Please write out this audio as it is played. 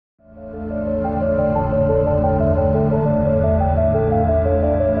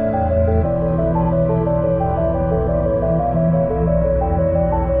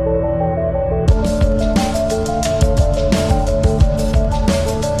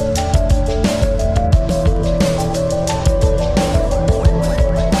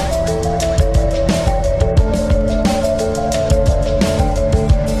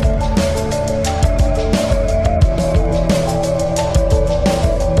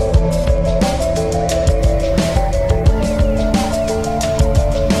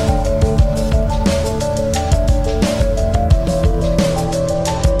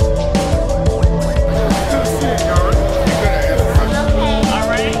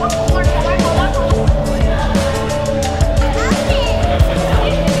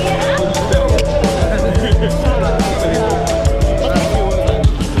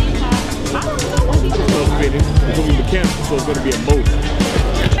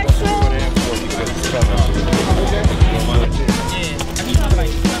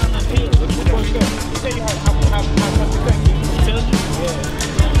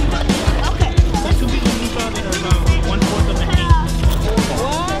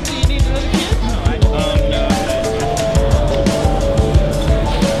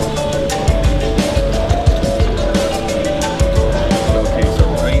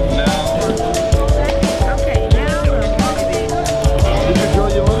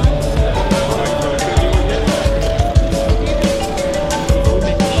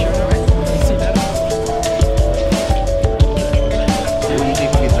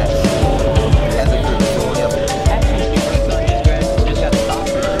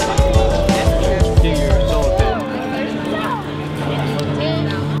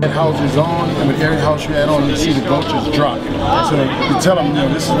Houses on, and with every house you add on, you see the voltage drop. So you tell them, you know,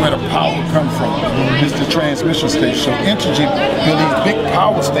 this is where the power comes from. This is the transmission station. So Entergy build these big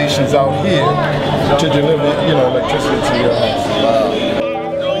power stations out here to deliver, you know, electricity to your house.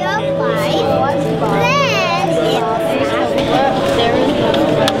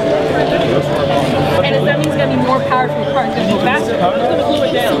 And that means it's going to be more power from the car. It's going to be faster. It's going to cool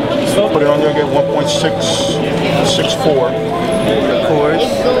it down. Put it on there, get 1.664. The cores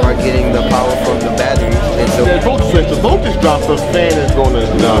are getting the power from the batteries. And so the voltage drops, the fan is going to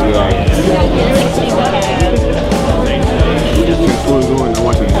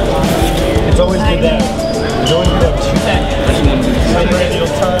It's always good that. It's always good that. Some radio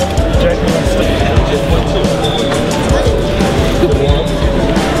time, checking on stuff.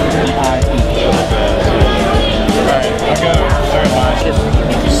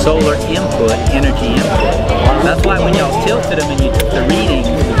 Solar input, energy input. That's why when y'all tilted them and you took the readings,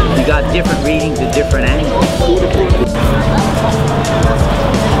 you got different readings at different angles.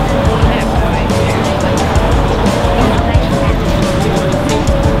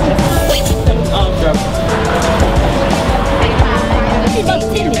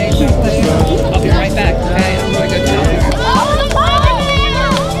 I'll be right back, okay? I'm going to go tell her.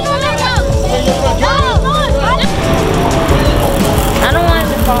 I don't want it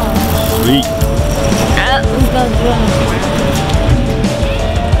to fall. Sweet.